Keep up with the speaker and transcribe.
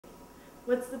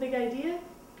What's the big idea?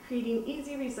 Creating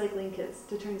easy recycling kits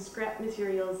to turn scrap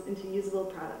materials into usable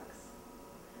products.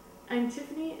 I'm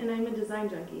Tiffany and I'm a design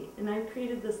junkie, and I've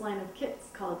created this line of kits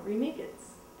called ReMake It.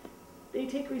 They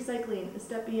take recycling a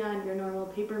step beyond your normal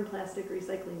paper and plastic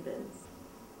recycling bins.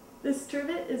 This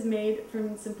trivet is made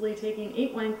from simply taking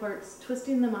 8 wine corks,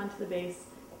 twisting them onto the base,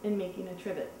 and making a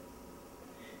trivet.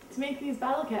 To make these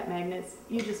bottle cap magnets,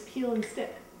 you just peel and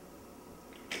stick.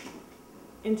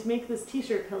 And to make this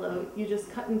t-shirt pillow, you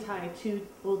just cut and tie 2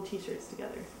 old t-shirts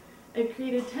together. I've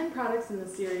created 10 products in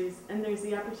this series, and there's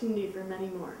the opportunity for many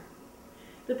more.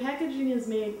 The packaging is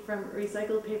made from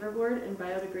recycled paperboard and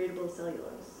biodegradable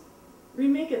cellulose.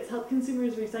 ReMake It help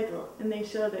consumers recycle, and they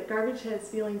show that garbage has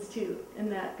feelings too,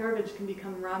 and that garbage can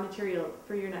become raw material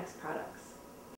for your next products.